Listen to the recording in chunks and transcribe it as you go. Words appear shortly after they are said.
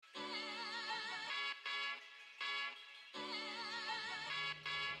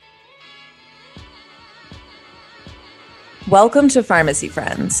Welcome to Pharmacy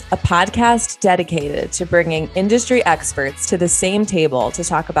Friends, a podcast dedicated to bringing industry experts to the same table to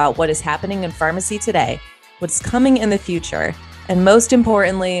talk about what is happening in pharmacy today, what's coming in the future, and most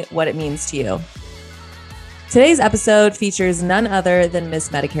importantly, what it means to you. Today's episode features none other than Miss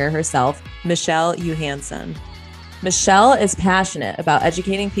Medicare herself, Michelle Johansson. Michelle is passionate about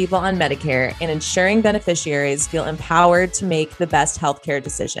educating people on Medicare and ensuring beneficiaries feel empowered to make the best healthcare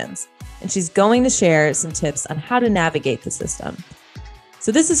decisions. And she's going to share some tips on how to navigate the system.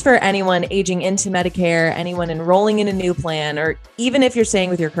 So this is for anyone aging into Medicare, anyone enrolling in a new plan, or even if you're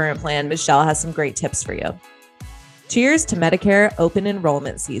staying with your current plan, Michelle has some great tips for you. Cheers to Medicare open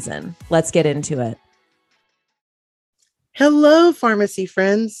enrollment season. Let's get into it. Hello, pharmacy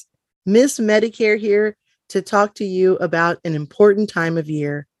friends. Miss Medicare here to talk to you about an important time of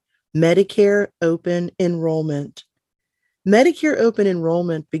year, Medicare open enrollment. Medicare open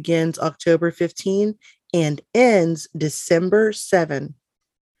enrollment begins October 15 and ends December 7.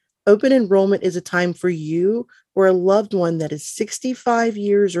 Open enrollment is a time for you or a loved one that is 65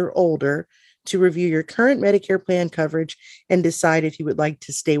 years or older to review your current Medicare plan coverage and decide if you would like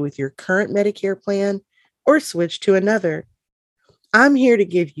to stay with your current Medicare plan or switch to another. I'm here to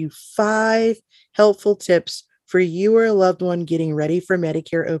give you 5 helpful tips for you or a loved one getting ready for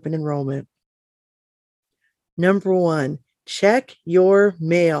Medicare open enrollment. Number 1, check your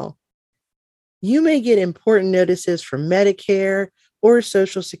mail. You may get important notices from Medicare or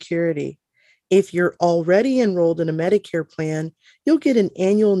Social Security. If you're already enrolled in a Medicare plan, you'll get an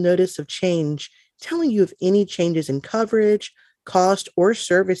annual notice of change telling you of any changes in coverage, cost, or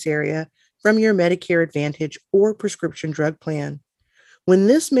service area from your Medicare Advantage or prescription drug plan. When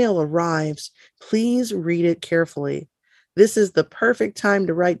this mail arrives, please read it carefully. This is the perfect time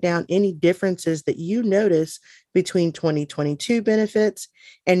to write down any differences that you notice between 2022 benefits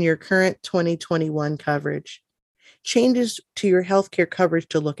and your current 2021 coverage. Changes to your healthcare coverage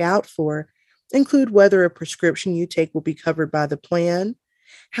to look out for include whether a prescription you take will be covered by the plan,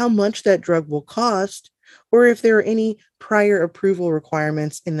 how much that drug will cost, or if there are any prior approval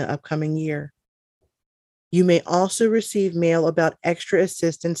requirements in the upcoming year. You may also receive mail about extra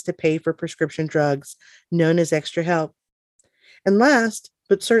assistance to pay for prescription drugs, known as Extra Help. And last,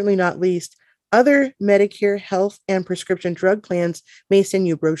 but certainly not least, other Medicare health and prescription drug plans may send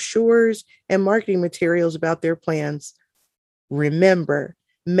you brochures and marketing materials about their plans. Remember,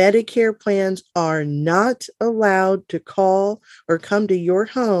 Medicare plans are not allowed to call or come to your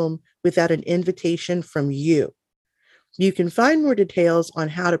home without an invitation from you. You can find more details on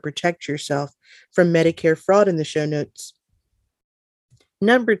how to protect yourself from Medicare fraud in the show notes.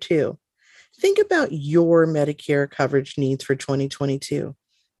 Number 2, think about your Medicare coverage needs for 2022.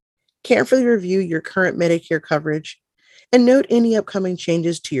 Carefully review your current Medicare coverage and note any upcoming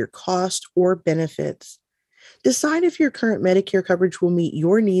changes to your cost or benefits. Decide if your current Medicare coverage will meet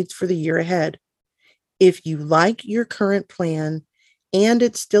your needs for the year ahead. If you like your current plan and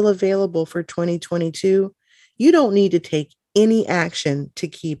it's still available for 2022, you don't need to take any action to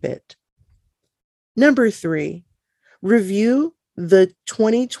keep it. Number 3, review the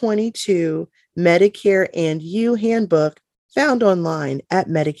 2022 Medicare and You Handbook found online at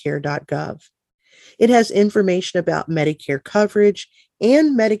Medicare.gov. It has information about Medicare coverage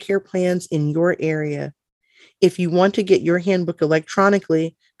and Medicare plans in your area. If you want to get your handbook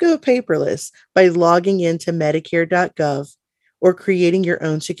electronically, go paperless by logging into Medicare.gov or creating your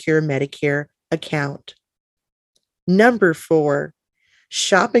own secure Medicare account. Number 4,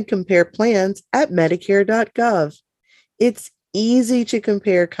 shop and compare plans at Medicare.gov. It's easy to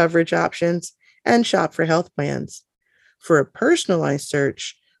compare coverage options and shop for health plans. For a personalized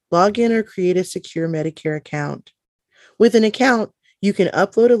search, log in or create a secure Medicare account. With an account, you can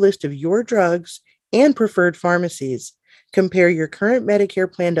upload a list of your drugs and preferred pharmacies, compare your current Medicare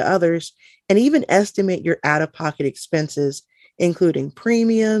plan to others, and even estimate your out-of-pocket expenses, including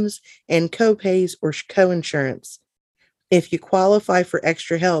premiums and copays or coinsurance. If you qualify for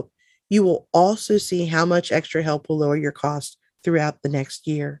Extra Help, you will also see how much Extra Help will lower your costs throughout the next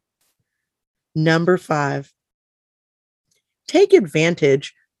year. Number 5, take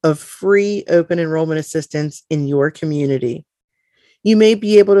advantage of free open enrollment assistance in your community. You may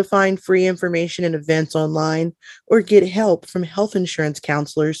be able to find free information and events online or get help from health insurance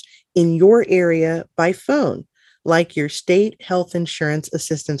counselors in your area by phone, like your state health insurance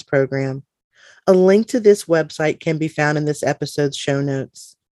assistance program. A link to this website can be found in this episode's show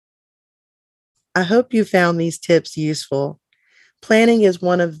notes. I hope you found these tips useful. Planning is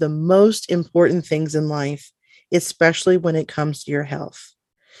one of the most important things in life, especially when it comes to your health.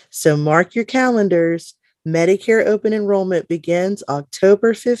 So mark your calendars. Medicare open enrollment begins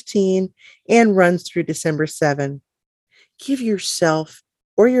October 15 and runs through December 7. Give yourself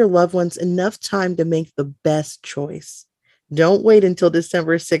or your loved ones enough time to make the best choice. Don't wait until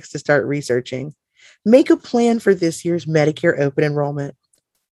December 6th to start researching. Make a plan for this year's Medicare open enrollment.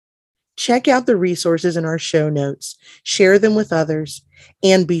 Check out the resources in our show notes, share them with others,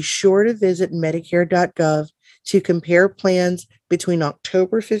 and be sure to visit Medicare.gov to compare plans between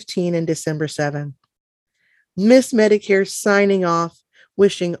October 15 and December 7. Miss Medicare signing off,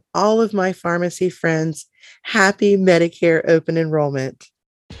 wishing all of my pharmacy friends happy Medicare open enrollment.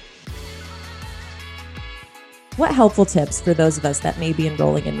 What helpful tips for those of us that may be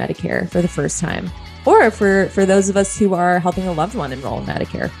enrolling in Medicare for the first time, or for those of us who are helping a loved one enroll in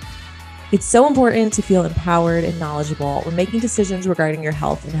Medicare. It's so important to feel empowered and knowledgeable when making decisions regarding your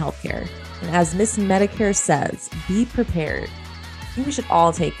health and healthcare. And as Miss Medicare says, be prepared. I think we should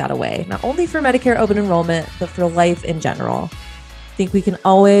all take that away, not only for Medicare open enrollment, but for life in general. I think we can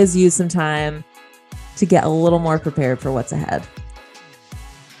always use some time to get a little more prepared for what's ahead.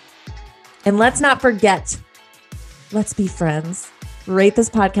 And let's not forget, let's be friends. Rate this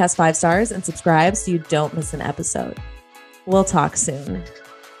podcast 5 stars and subscribe so you don't miss an episode. We'll talk soon.